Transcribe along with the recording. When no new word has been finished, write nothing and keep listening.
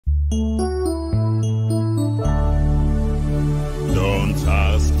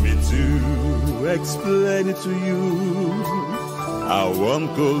explain it to you. I one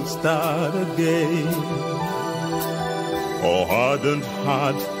could start again. Or hardened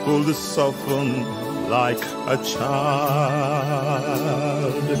heart could soften like a child.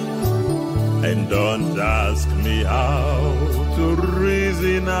 And don't ask me how to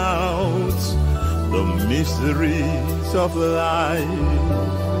reason out the mysteries of life,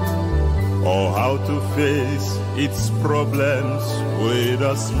 or how to face its problems with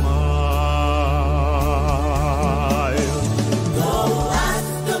a smile. Go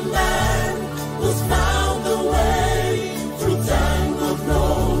ask the man who's found a way through tangled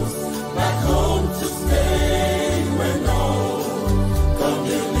roads back home to stay where no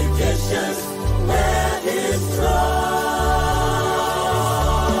communications were destroyed.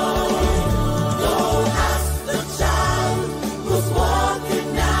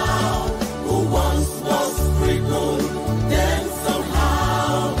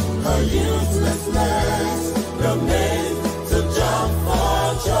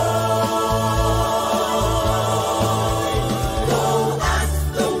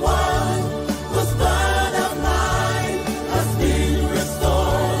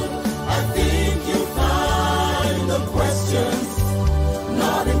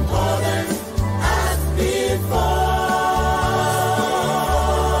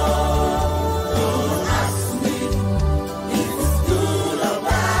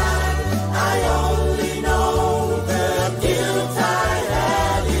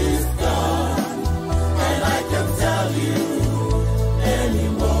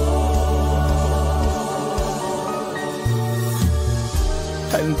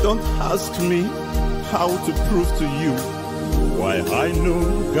 And don't ask me how to prove to you why I know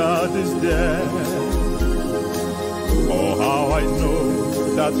God is there, or how I know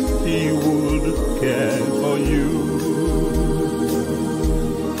that He would care for you.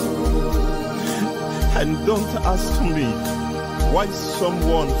 And don't ask me why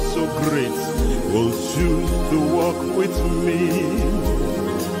someone so great will choose to walk with me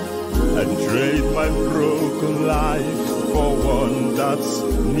and trade my broken life for one that's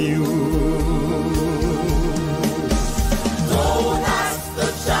new. Go ask the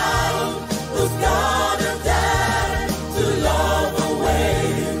child who's gonna dare to love away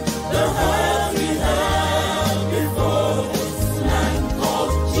the hurt he had before this man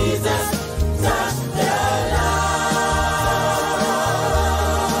called Jesus touched their lives.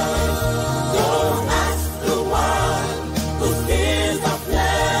 Go ask the one whose fears are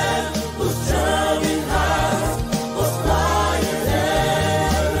fled, whose trembling heart was quiet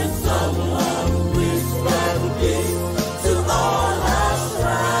there, and someone whispered peace to all our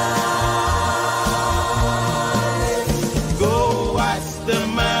strife. Go ask the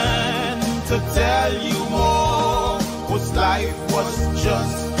man to tell you more, whose life was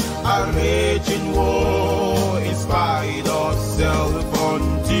just a raging war, in spite of self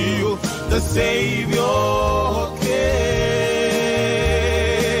until the Savior came.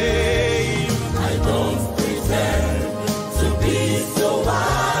 I don't pretend to be so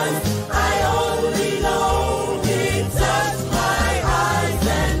wise. I only know He touched my eyes,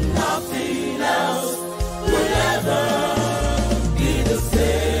 and nothing else will ever be the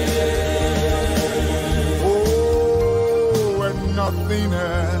same. Oh, and nothing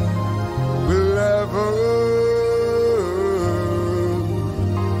else will ever